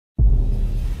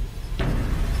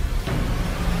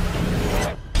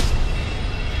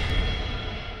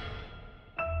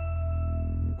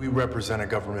We represent a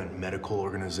government medical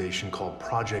organization called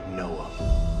Project Noah.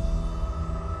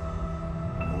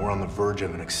 And we're on the verge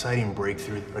of an exciting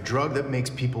breakthrough, a drug that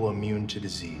makes people immune to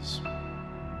disease.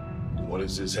 What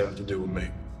does this have to do with me?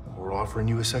 We're offering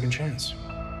you a second chance.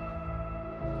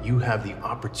 You have the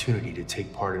opportunity to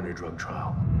take part in a drug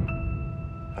trial.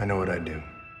 I know what I'd do.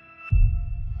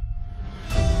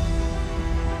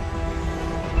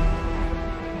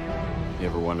 You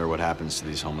ever wonder what happens to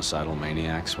these homicidal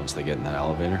maniacs once they get in that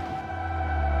elevator?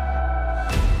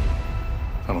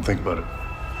 I don't think about it.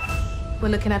 We're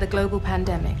looking at a global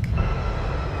pandemic.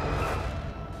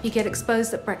 You get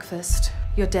exposed at breakfast,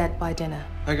 you're dead by dinner.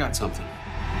 I got something.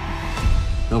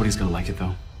 Nobody's gonna like it,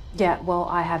 though. Yeah, well,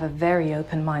 I have a very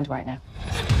open mind right now.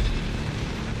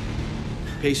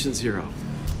 Patient 0.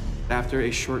 After a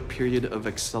short period of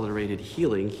accelerated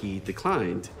healing, he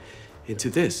declined into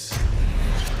this.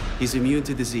 He's immune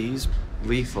to disease,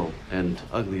 lethal and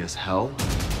ugly as hell.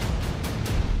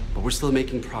 But we're still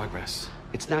making progress.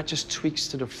 It's not just tweaks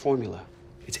to the formula,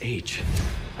 it's age.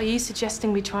 Are you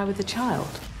suggesting we try with the child?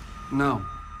 No,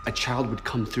 a child would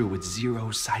come through with 0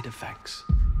 side effects.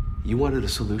 You wanted a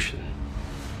solution.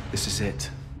 This is it.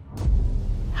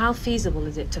 How feasible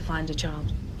is it to find a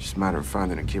child? Just a matter of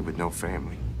finding a kid with no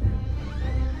family.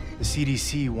 The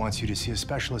CDC wants you to see a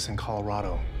specialist in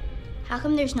Colorado. How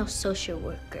come there's no social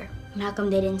worker? And how come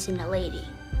they didn't send a lady?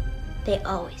 They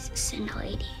always send a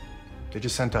lady. They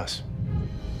just sent us.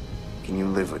 Can you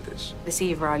live with this? It's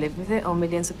either I live with it or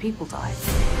millions of people die.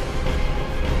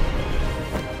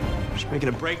 Just making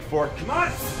a break for it. Come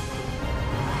on!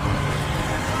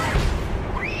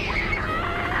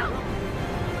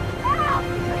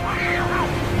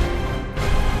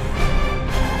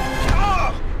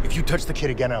 If you touch the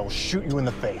kid again, I will shoot you in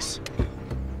the face.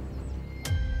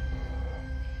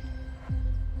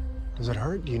 Does it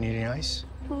hurt? Do you need any ice?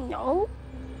 No.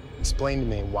 Explain to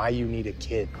me why you need a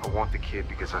kid. I want the kid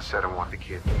because I said I want the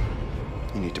kid.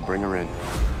 You need to bring her in.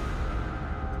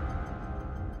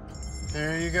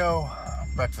 There you go.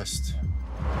 Breakfast.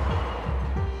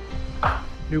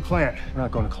 New plan. We're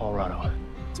not going to Colorado.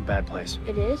 It's a bad place.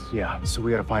 It is? Yeah, so we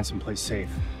gotta find someplace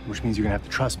safe, which means you're gonna have to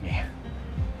trust me.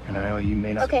 And I know you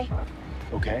may not. Okay.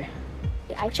 Okay?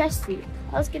 I trust you.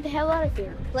 Let's get the hell out of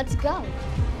here. Let's go.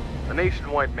 A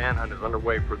nationwide manhunt is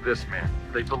underway for this man.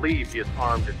 They believe he is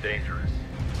armed and dangerous.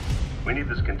 We need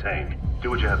this contained. Do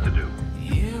what you have to do.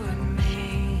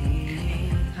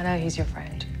 I know he's your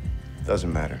friend.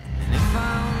 Doesn't matter.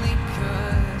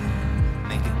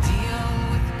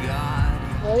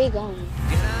 Where are we going?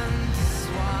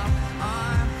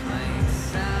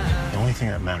 The only thing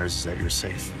that matters is that you're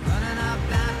safe.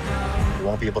 We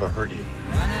won't be able to hurt you.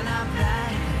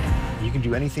 You can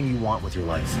do anything you want with your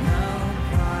life.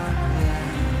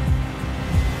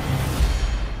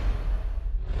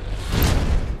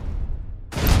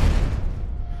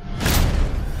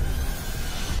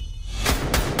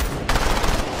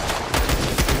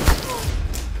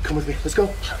 Come with me. Let's go.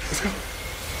 Let's go.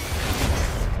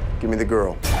 Give me the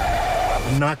girl.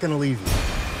 I'm not gonna leave you.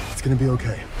 It's gonna be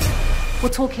okay. We're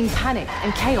talking panic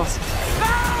and chaos.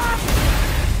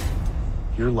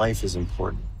 Your life is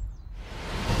important.